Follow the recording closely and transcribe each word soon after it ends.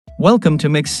Welcome to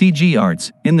Mix CG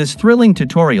Arts. In this thrilling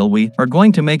tutorial we are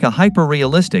going to make a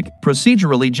hyper-realistic,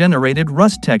 procedurally generated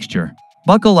rust texture.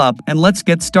 Buckle up and let's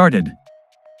get started.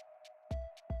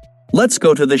 Let's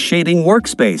go to the shading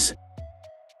workspace.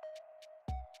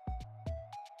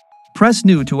 Press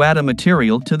New to add a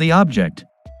material to the object.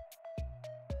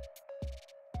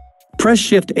 Press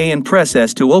Shift A and press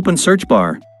S to open search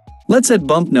bar. Let's add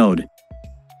bump node.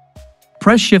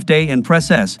 Press Shift A and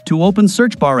press S to open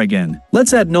search bar again.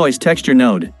 Let's add noise texture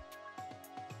node.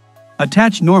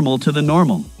 Attach normal to the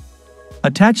normal.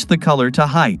 Attach the color to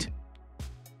height.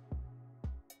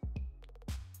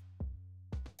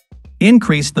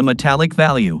 Increase the metallic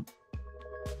value.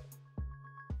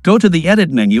 Go to the Edit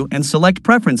menu and select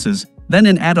Preferences, then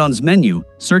in Add-ons menu,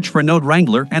 search for Node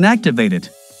Wrangler and activate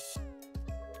it.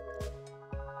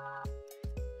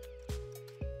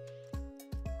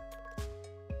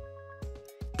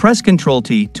 Press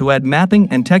Ctrl-T to add Mapping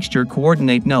and Texture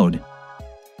Coordinate node.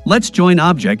 Let's join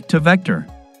object to vector.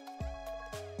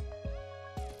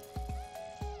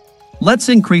 Let's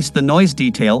increase the noise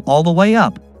detail all the way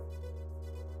up.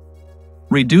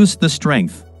 Reduce the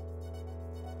strength.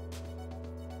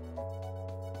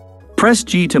 Press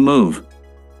G to move.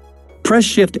 Press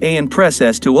Shift A and press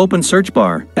S to open search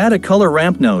bar. Add a color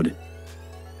ramp node.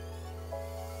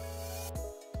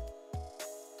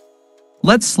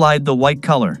 Let's slide the white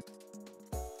color.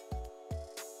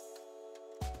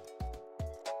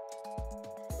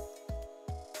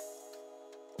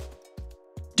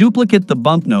 Duplicate the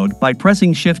bump node by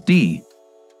pressing Shift D.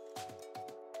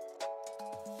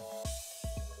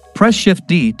 Press Shift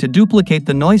D to duplicate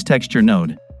the noise texture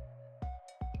node.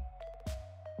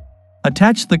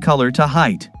 Attach the color to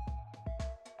height.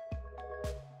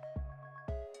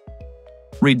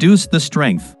 Reduce the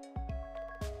strength.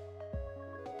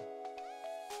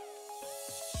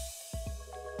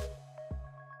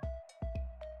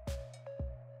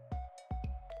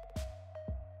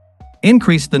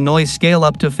 Increase the noise scale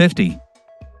up to 50.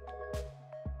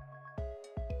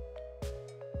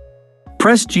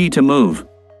 Press G to move.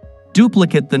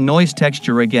 Duplicate the noise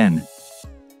texture again.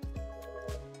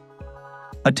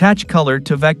 Attach color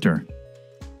to vector.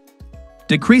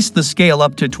 Decrease the scale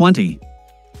up to 20.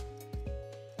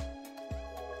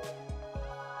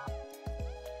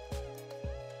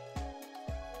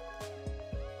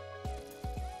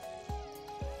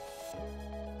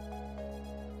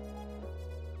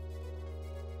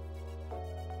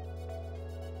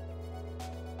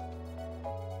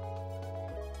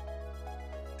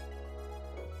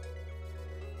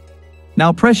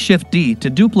 Now press Shift D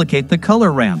to duplicate the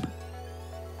color ramp.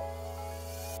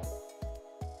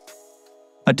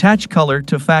 Attach color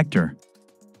to factor.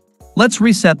 Let's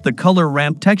reset the color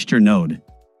ramp texture node.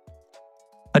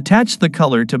 Attach the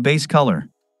color to base color.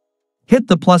 Hit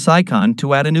the plus icon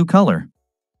to add a new color.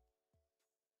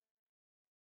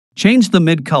 Change the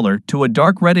mid color to a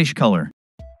dark reddish color.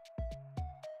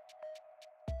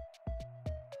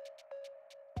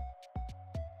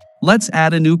 Let's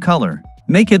add a new color.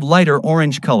 Make it lighter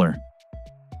orange color.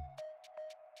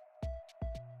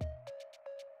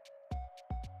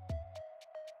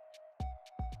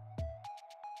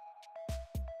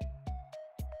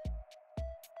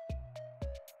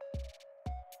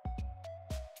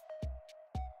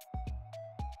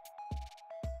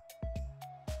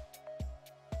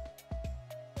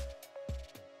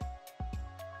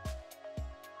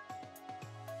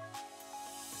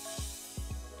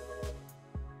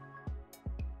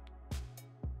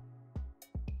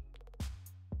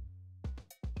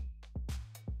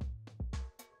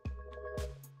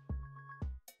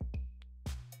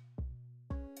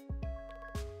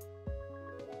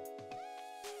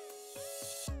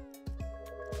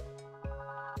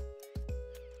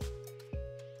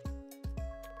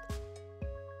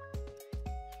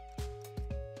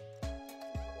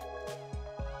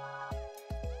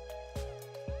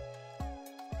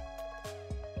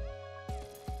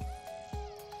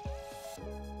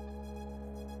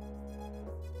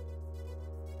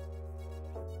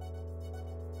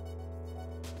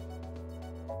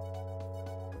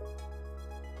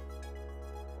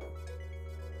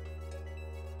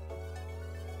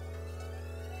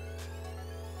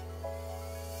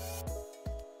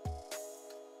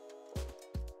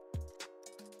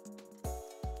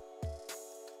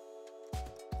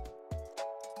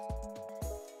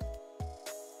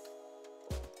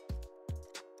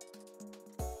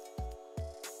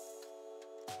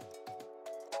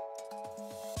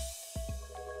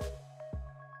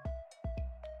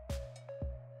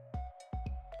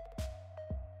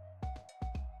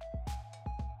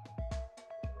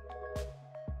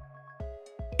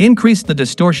 Increase the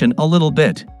distortion a little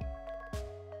bit.